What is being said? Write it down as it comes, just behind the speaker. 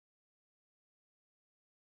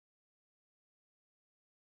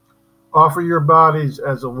Offer your bodies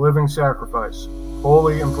as a living sacrifice,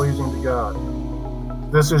 holy and pleasing to God.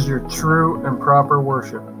 This is your true and proper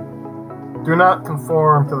worship. Do not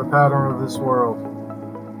conform to the pattern of this world,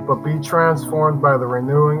 but be transformed by the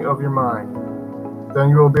renewing of your mind. Then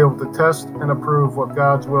you will be able to test and approve what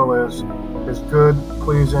God's will is, His good,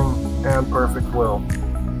 pleasing, and perfect will.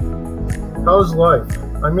 How's life?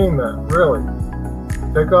 I mean that, really.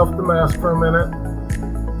 Take off the mask for a minute,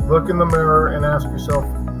 look in the mirror, and ask yourself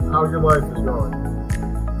how your life is going.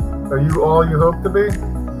 Are you all you hope to be?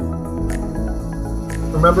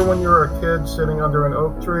 Remember when you were a kid sitting under an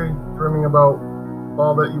oak tree, dreaming about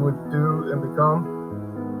all that you would do and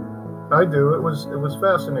become? I do. It was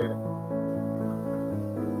fascinating.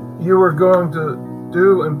 You were going to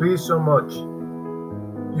do and be so much.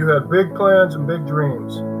 You had big plans and big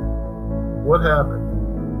dreams. What happened?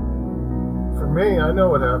 For me, I know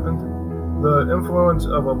what happened. The influence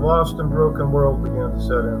of a lost and broken world began to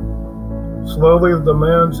set in. Slowly, the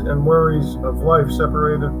demands and worries of life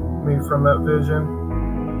separated me from that vision,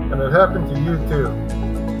 and it happened to you too.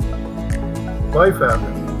 Life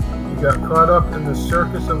happened. You got caught up in the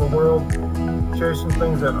circus of a world, chasing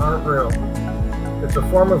things that aren't real. It's a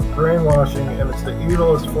form of brainwashing, and it's the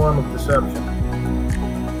evilest form of deception.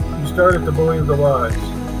 You started to believe the lies.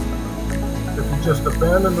 If you just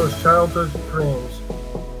abandoned those childhood dreams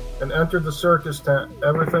and entered the circus tent,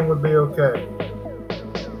 everything would be okay.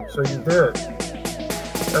 So you did.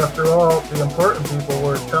 After all, the important people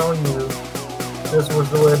were telling you this was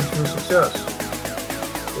the way to true success.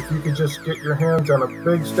 If you could just get your hands on a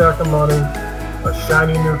big stack of money, a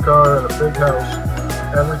shiny new car, and a big house,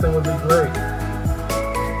 everything would be great.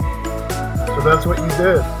 So that's what you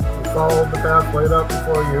did. You followed the path laid out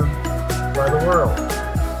before you by the world.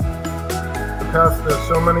 The path that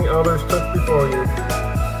so many others took before you.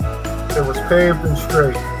 It was paved and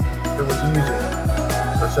straight. It was easy,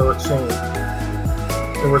 or so it seemed.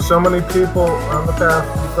 There were so many people on the path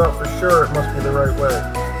you thought for sure it must be the right way.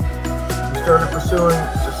 You started pursuing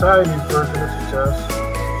society's version of success.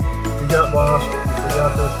 You got lost, you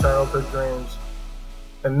forgot those childhood dreams.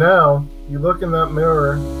 And now, you look in that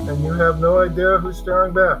mirror and you have no idea who's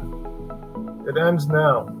staring back. It ends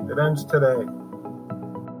now. It ends today.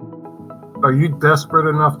 Are you desperate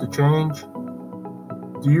enough to change?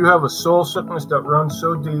 Do you have a soul sickness that runs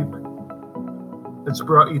so deep it's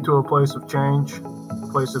brought you to a place of change, a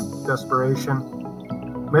place of desperation?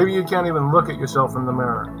 Maybe you can't even look at yourself in the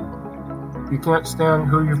mirror. You can't stand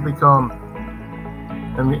who you've become,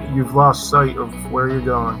 and you've lost sight of where you're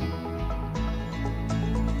going.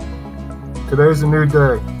 Today's a new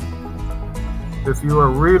day. If you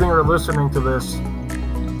are reading or listening to this,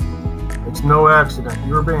 it's no accident.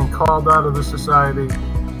 You are being called out of the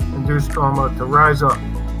society-induced coma to rise up,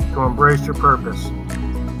 to embrace your purpose,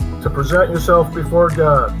 to present yourself before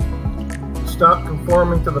God, to stop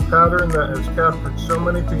conforming to the pattern that has captured so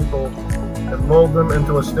many people and mold them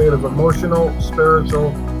into a state of emotional,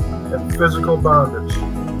 spiritual, and physical bondage.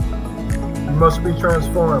 You must be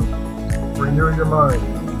transformed. Renew your mind.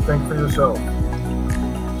 Think for yourself.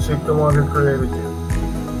 Seek the one who created you.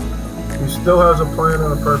 He still has a plan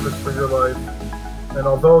and a purpose for your life, and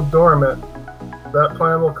although dormant, that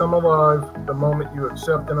plan will come alive the moment you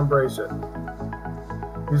accept and embrace it.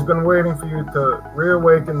 He's been waiting for you to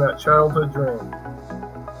reawaken that childhood dream,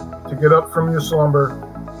 to get up from your slumber,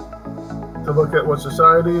 to look at what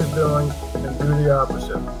society is doing and do the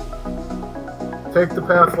opposite. Take the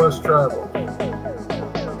path less traveled.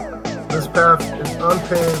 This path is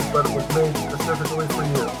unpaved, but it was made specifically for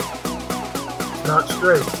you. It's not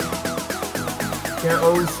straight. You can't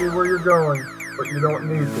always see where you're going, but you don't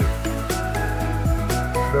need to.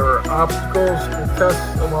 There are obstacles and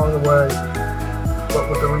tests along the way, but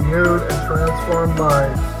with a renewed and transformed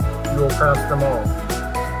mind, you will pass them all.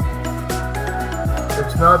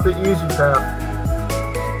 It's not the easy path,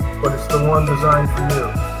 but it's the one designed for you.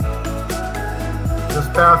 This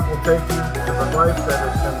path will take you to the life that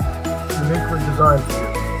has been uniquely designed for you,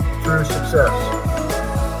 true success.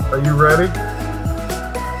 Are you ready?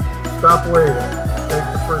 Stop waiting. Take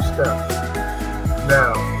the first step.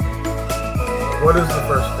 Now. What is the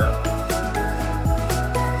first step?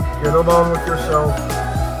 Get alone with yourself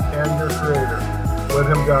and your Creator. Let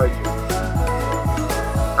Him guide you.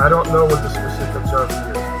 I don't know what the specifics are for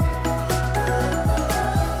you.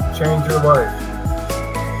 Change your life.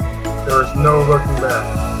 There is no looking back.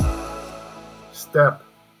 Step,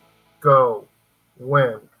 go,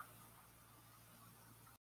 win.